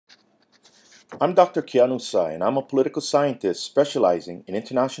I'm Dr. Keanu Sai, and I'm a political scientist specializing in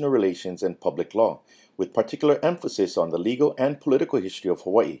international relations and public law, with particular emphasis on the legal and political history of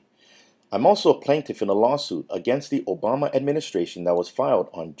Hawaii. I'm also a plaintiff in a lawsuit against the Obama administration that was filed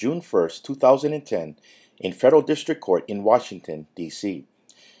on June 1st, 2010, in Federal District Court in Washington, D.C.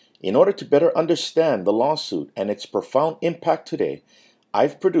 In order to better understand the lawsuit and its profound impact today,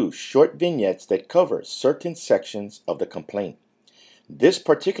 I've produced short vignettes that cover certain sections of the complaint. This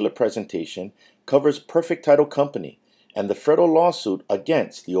particular presentation covers Perfect Title Company and the federal lawsuit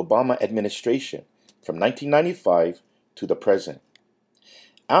against the Obama administration from 1995 to the present.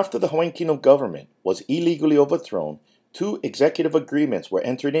 After the Hawaiian Kingdom government was illegally overthrown, two executive agreements were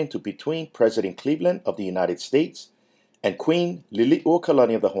entered into between President Cleveland of the United States and Queen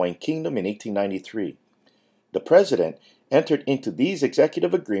Liliuokalani of the Hawaiian Kingdom in 1893. The President entered into these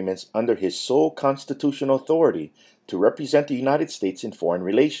executive agreements under his sole constitutional authority to represent the United States in foreign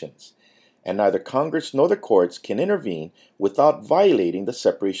relations, and neither Congress nor the courts can intervene without violating the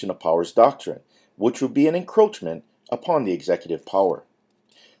separation of powers doctrine, which would be an encroachment upon the executive power.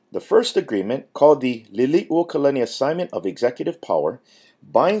 The first agreement, called the Liliuokalani Assignment of Executive Power,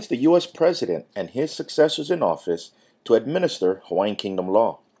 binds the U.S. President and his successors in office to administer Hawaiian Kingdom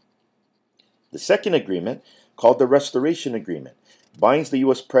law. The second agreement, called the Restoration Agreement, binds the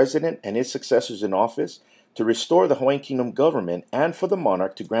U.S. President and his successors in office to restore the Hawaiian Kingdom government and for the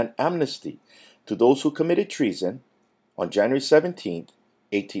monarch to grant amnesty to those who committed treason on January 17,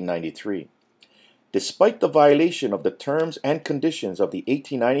 1893. Despite the violation of the terms and conditions of the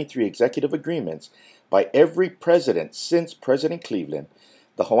 1893 executive agreements by every president since President Cleveland,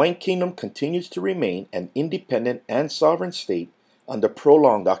 the Hawaiian Kingdom continues to remain an independent and sovereign state under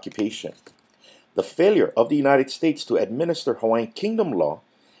prolonged occupation. The failure of the United States to administer Hawaiian Kingdom law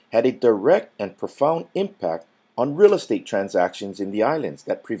had a direct and profound impact on real estate transactions in the islands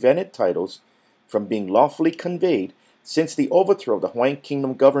that prevented titles from being lawfully conveyed since the overthrow of the Hawaiian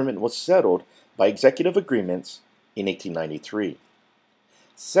Kingdom government was settled by executive agreements in 1893.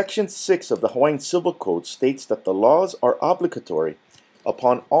 Section 6 of the Hawaiian Civil Code states that the laws are obligatory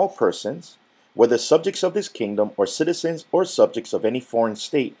upon all persons, whether subjects of this kingdom or citizens or subjects of any foreign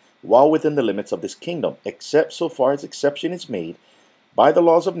state, while within the limits of this kingdom, except so far as exception is made by the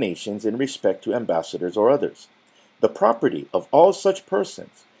laws of nations in respect to ambassadors or others. The property of all such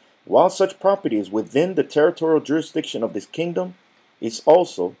persons, while such property is within the territorial jurisdiction of this kingdom, is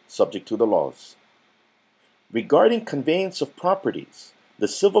also subject to the laws. Regarding conveyance of properties, the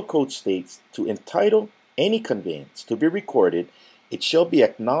Civil Code states to entitle any conveyance to be recorded, it shall be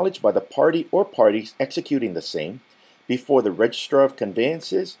acknowledged by the party or parties executing the same before the Registrar of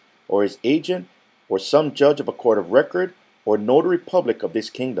Conveyances or his agent or some judge of a court of record or notary public of this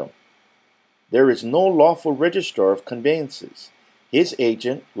kingdom. There is no lawful registrar of conveyances, his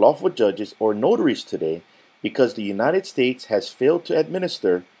agent, lawful judges, or notaries today because the United States has failed to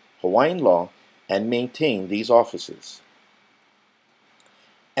administer Hawaiian law and maintain these offices.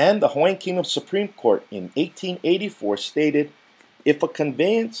 And the Hawaiian Kingdom Supreme Court in 1884 stated, if a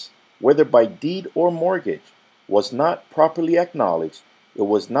conveyance, whether by deed or mortgage, was not properly acknowledged, it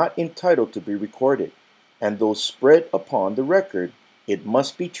was not entitled to be recorded, and though spread upon the record, it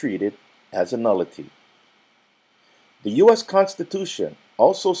must be treated as a nullity. The U.S. Constitution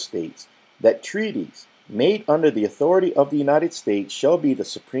also states that treaties made under the authority of the United States shall be the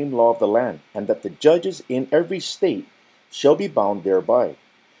supreme law of the land, and that the judges in every state shall be bound thereby.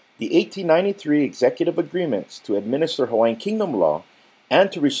 The 1893 executive agreements to administer Hawaiian Kingdom law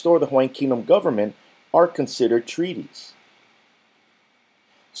and to restore the Hawaiian Kingdom government are considered treaties.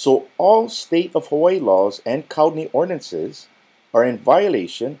 So all state of Hawaii laws and county ordinances are in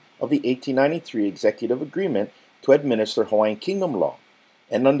violation of the 1893 executive agreement to administer Hawaiian Kingdom law,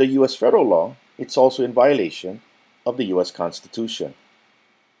 and under U.S. federal law, it's also in violation of the U.S. Constitution.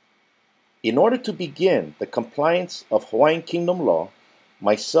 In order to begin the compliance of Hawaiian Kingdom law,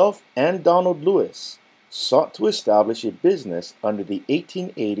 myself and Donald Lewis sought to establish a business under the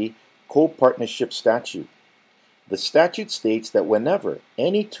 1880 Co-Partnership Statute. The statute states that whenever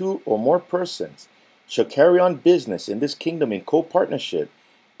any two or more persons shall carry on business in this kingdom in co-partnership,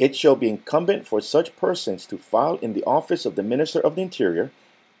 it shall be incumbent for such persons to file in the office of the Minister of the Interior,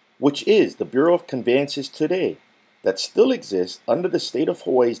 which is the Bureau of Conveyances today, that still exists under the state of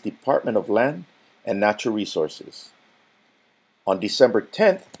Hawaii's Department of Land and Natural Resources. On December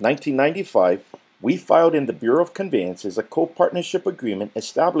 10, 1995, we filed in the Bureau of Conveyances a co-partnership agreement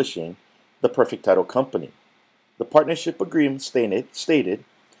establishing the Perfect Title Company. The partnership agreement stated,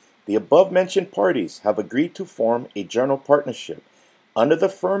 the above-mentioned parties have agreed to form a general partnership under the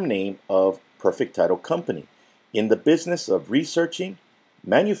firm name of Perfect Title Company in the business of researching,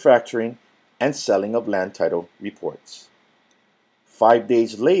 manufacturing, and selling of land title reports. 5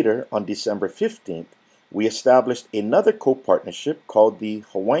 days later, on December 15th, we established another co-partnership called the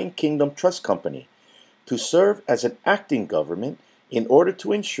Hawaiian Kingdom Trust Company to serve as an acting government in order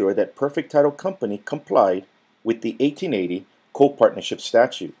to ensure that Perfect Title Company complied with the 1880 co-partnership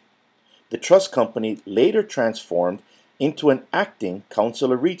statute. The trust company later transformed into an acting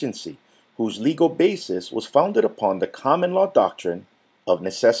council of regency, whose legal basis was founded upon the common law doctrine of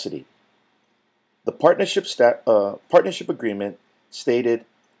necessity. The partnership agreement stated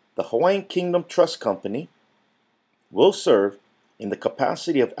the Hawaiian Kingdom Trust Company will serve in the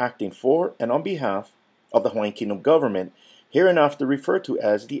capacity of acting for and on behalf of the Hawaiian Kingdom government, hereinafter referred to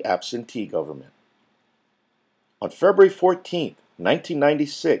as the absentee government. On February 14,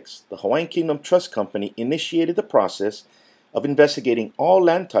 1996, the Hawaiian Kingdom Trust Company initiated the process of investigating all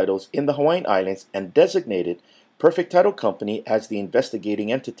land titles in the Hawaiian Islands and designated Perfect Title Company as the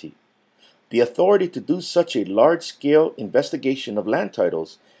investigating entity. The authority to do such a large-scale investigation of land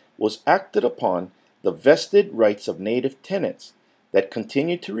titles was acted upon the vested rights of native tenants that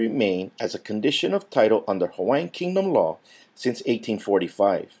continued to remain as a condition of title under Hawaiian Kingdom law since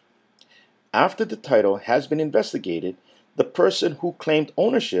 1845. After the title has been investigated, the person who claimed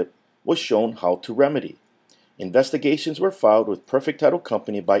ownership was shown how to remedy. Investigations were filed with Perfect Title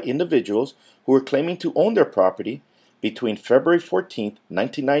Company by individuals who were claiming to own their property between February 14,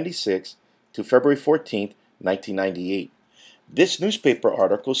 1996 to February 14, 1998. This newspaper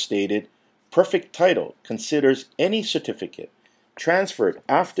article stated, Perfect Title considers any certificate transferred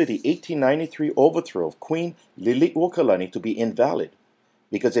after the 1893 overthrow of Queen Liliuokalani to be invalid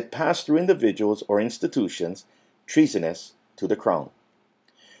because it passed through individuals or institutions treasonous to the Crown.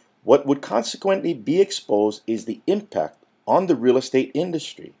 What would consequently be exposed is the impact on the real estate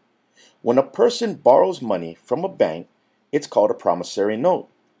industry. When a person borrows money from a bank, it's called a promissory note.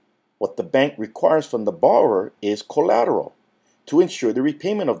 What the bank requires from the borrower is collateral to ensure the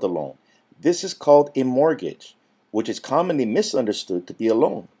repayment of the loan. This is called a mortgage, which is commonly misunderstood to be a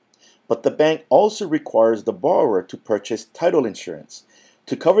loan. But the bank also requires the borrower to purchase title insurance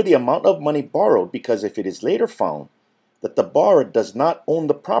to cover the amount of money borrowed, because if it is later found that the borrower does not own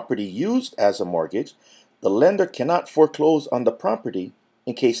the property used as a mortgage, the lender cannot foreclose on the property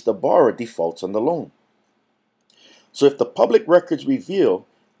in case the borrower defaults on the loan. So if the public records reveal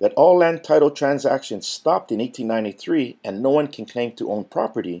that all land title transactions stopped in 1893 and no one can claim to own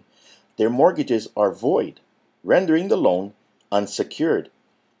property, their mortgages are void, rendering the loan unsecured,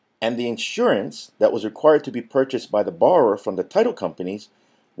 and the insurance that was required to be purchased by the borrower from the title companies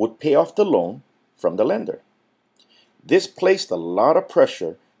would pay off the loan from the lender. This placed a lot of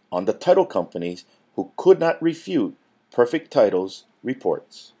pressure on the title companies, who could not refute Perfect Title's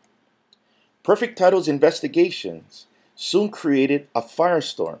reports. Perfect Title's investigations soon created a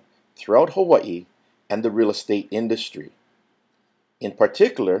firestorm throughout Hawaii and the real estate industry. In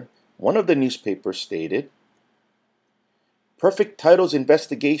particular, one of the newspapers stated, Perfect Title's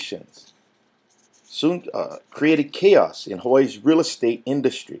investigations soon created chaos in Hawaii's real estate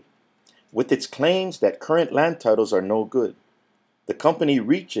industry, with its claims that current land titles are no good. The company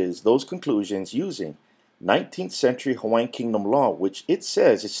reaches those conclusions using 19th century Hawaiian Kingdom law, which it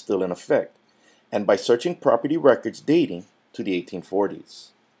says is still in effect, and by searching property records dating to the 1840s.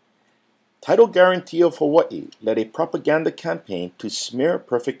 Title Guarantee of Hawaii led a propaganda campaign to smear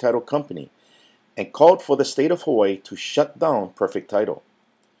Perfect Title Company and called for the state of Hawaii to shut down Perfect Title.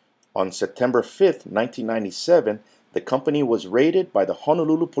 On September 5, 1997, the company was raided by the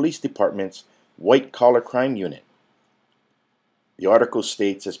Honolulu Police Department's White Collar Crime Unit. The article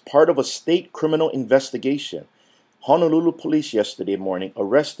states, as part of a state criminal investigation, Honolulu police yesterday morning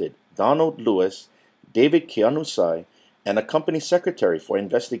arrested Donald Lewis, David Kianusai, and a company secretary for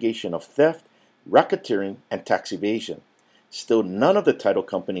investigation of theft, racketeering, and tax evasion. Still, none of the title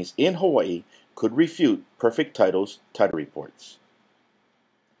companies in Hawaii could refute Perfect Title's title reports.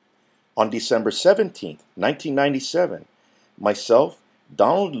 On December 17, 1997, myself,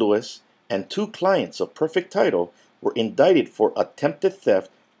 Donald Lewis, and two clients of Perfect Title were indicted for attempted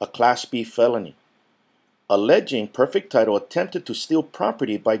theft, a Class B felony, alleging Perfect Title attempted to steal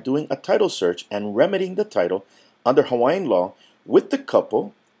property by doing a title search and remedying the title under Hawaiian law with the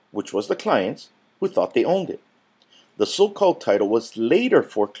couple, which was the clients, who thought they owned it. The so-called title was later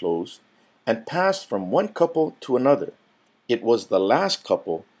foreclosed and passed from one couple to another. It was the last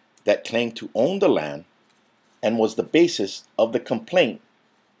couple that claimed to own the land and was the basis of the complaint,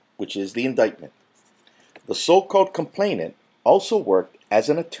 which is the indictment. The so-called complainant also worked as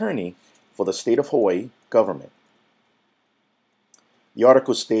an attorney for the state of Hawaii government. The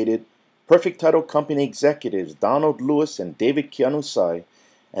article stated, Perfect Title Company executives Donald Lewis and David Kianusai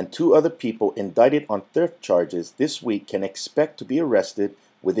and 2 other people indicted on theft charges this week can expect to be arrested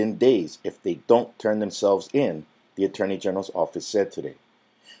within days if they don't turn themselves in, the Attorney General's office said today.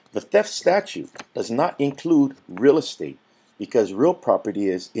 The theft statute does not include real estate because real property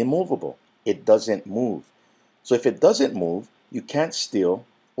is immovable. It doesn't move. So if it doesn't move, you can't steal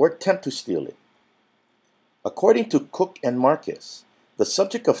or attempt to steal it. According to Cook and Marcus, the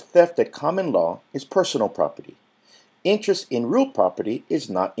subject of theft at common law is personal property. Interest in real property is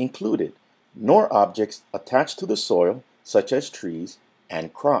not included, nor objects attached to the soil, such as trees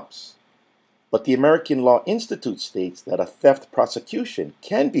and crops. But the American Law Institute states that a theft prosecution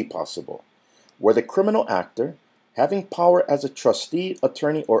can be possible, where the criminal actor, having power as a trustee,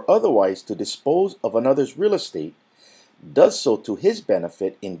 attorney, or otherwise to dispose of another's real estate, does so to his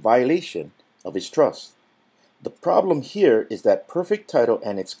benefit in violation of his trust. The problem here is that Perfect Title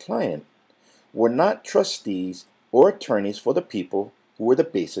and its client were not trustees or attorneys for the people who were the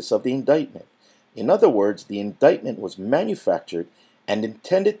basis of the indictment. In other words, the indictment was manufactured and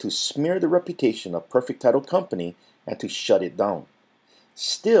intended to smear the reputation of Perfect Title Company and to shut it down.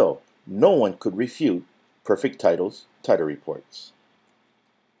 Still, no one could refute Perfect Title's title reports.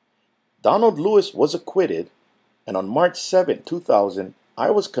 Donald Lewis was acquitted, and on March 7, 2000, I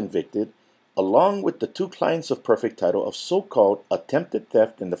was convicted, along with the 2 clients of Perfect Title, of so-called attempted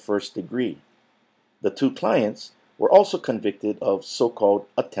theft in the first degree. The 2 clients were also convicted of so-called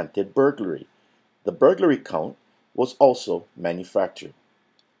attempted burglary. The burglary count was also manufactured.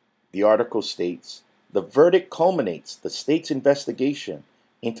 The article states, the verdict culminates the state's investigation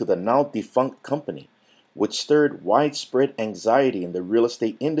into the now defunct company, which stirred widespread anxiety in the real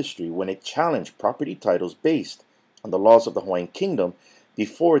estate industry when it challenged property titles based on the laws of the Hawaiian Kingdom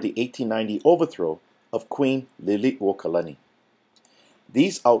before the 1890 overthrow of Queen Liliuokalani.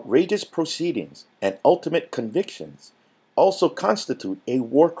 These outrageous proceedings and ultimate convictions also constitute a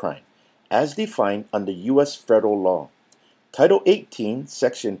war crime, as defined under U.S. federal law. Title 18,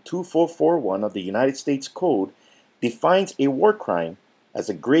 Section 2441 of the United States Code defines a war crime as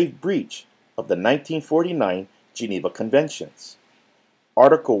a grave breach of the 1949 Geneva Conventions.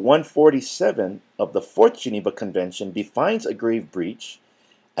 Article 147 of the 4th Geneva Convention defines a grave breach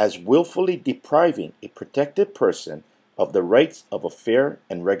as willfully depriving a protected person of the rights of a fair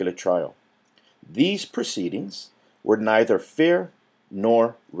and regular trial. These proceedings were neither fair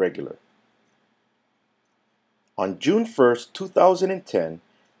nor regular. On June 1, 2010,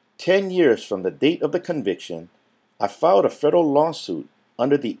 10 years from the date of the conviction, I filed a federal lawsuit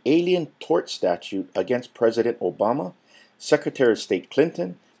under the Alien Tort Statute against President Obama, Secretary of State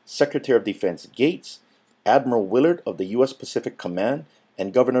Clinton, Secretary of Defense Gates, Admiral Willard of the U.S. Pacific Command,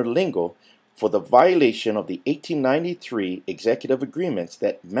 and Governor Lingle for the violation of the 1893 executive agreements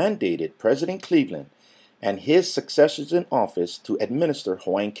that mandated President Cleveland and his successors in office to administer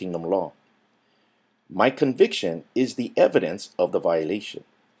Hawaiian Kingdom law. My conviction is the evidence of the violation.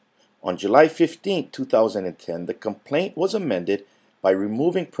 On July 15, 2010, the complaint was amended by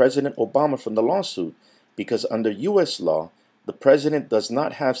removing President Obama from the lawsuit because under U.S. law, the president does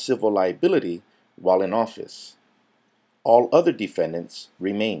not have civil liability while in office. All other defendants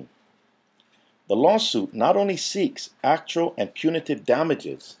remain. The lawsuit not only seeks actual and punitive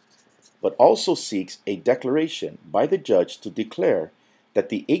damages, but also seeks a declaration by the judge to declare that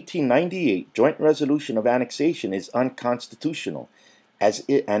the 1898 Joint Resolution of Annexation is unconstitutional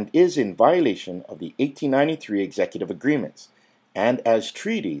and is in violation of the 1893 Executive Agreements, and as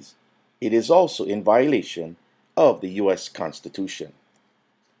treaties, it is also in violation of the U.S. Constitution.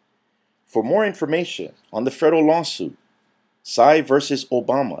 For more information on the federal lawsuit, Tsai versus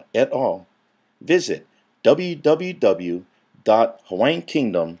Obama et al., visit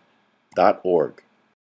www.hawaiiankingdom.org.